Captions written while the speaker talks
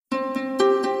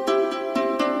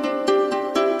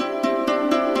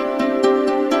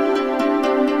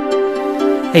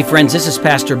Hey friends, this is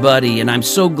Pastor Buddy, and I'm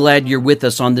so glad you're with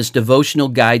us on this devotional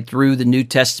guide through the New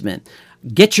Testament.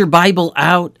 Get your Bible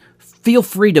out. Feel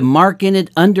free to mark in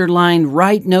it, underline,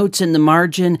 write notes in the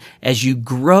margin as you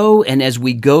grow and as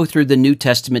we go through the New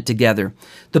Testament together.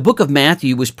 The book of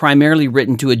Matthew was primarily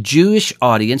written to a Jewish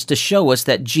audience to show us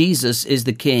that Jesus is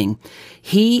the King.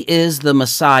 He is the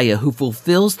Messiah who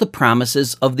fulfills the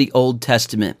promises of the Old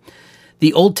Testament.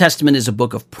 The Old Testament is a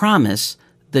book of promise.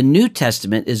 The New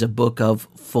Testament is a book of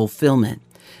fulfillment.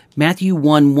 Matthew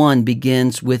 1:1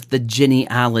 begins with the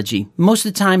genealogy. Most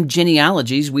of the time,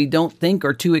 genealogies we don't think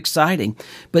are too exciting.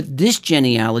 But this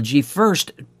genealogy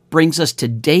first brings us to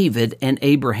David and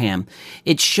Abraham.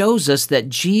 It shows us that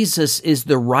Jesus is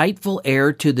the rightful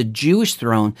heir to the Jewish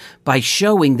throne by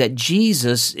showing that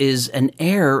Jesus is an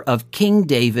heir of King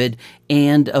David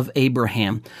and of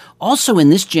Abraham. Also in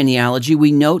this genealogy,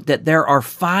 we note that there are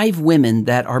 5 women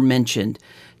that are mentioned.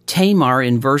 Tamar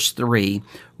in verse 3,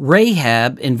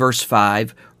 Rahab in verse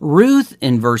 5, Ruth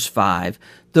in verse 5,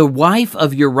 the wife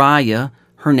of Uriah,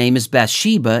 her name is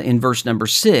Bathsheba in verse number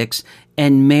 6,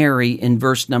 and Mary in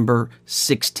verse number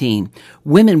 16.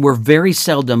 Women were very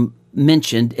seldom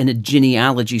mentioned in a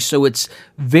genealogy, so it's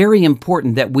very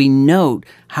important that we note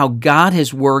how God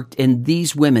has worked in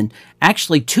these women,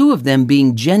 actually 2 of them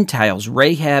being Gentiles,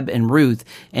 Rahab and Ruth,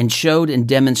 and showed and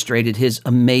demonstrated His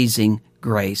amazing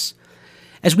grace.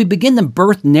 As we begin the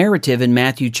birth narrative in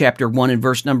Matthew chapter 1 and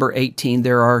verse number 18,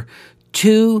 there are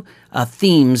 2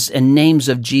 themes and names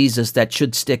of Jesus that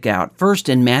should stick out. First,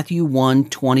 in Matthew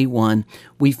 1:21,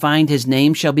 we find His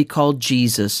name shall be called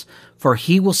Jesus, for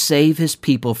He will save His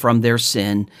people from their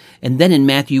sin. And then in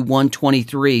Matthew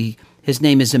 1:23, His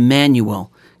name is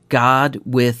Emmanuel, God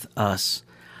with us.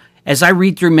 As I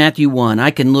read through Matthew 1,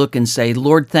 I can look and say,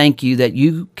 Lord, thank you that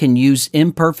you can use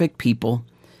imperfect people.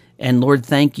 And Lord,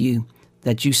 thank you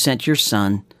that you sent your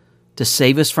Son to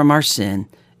save us from our sin,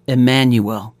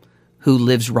 Emmanuel, who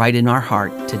lives right in our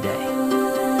heart today.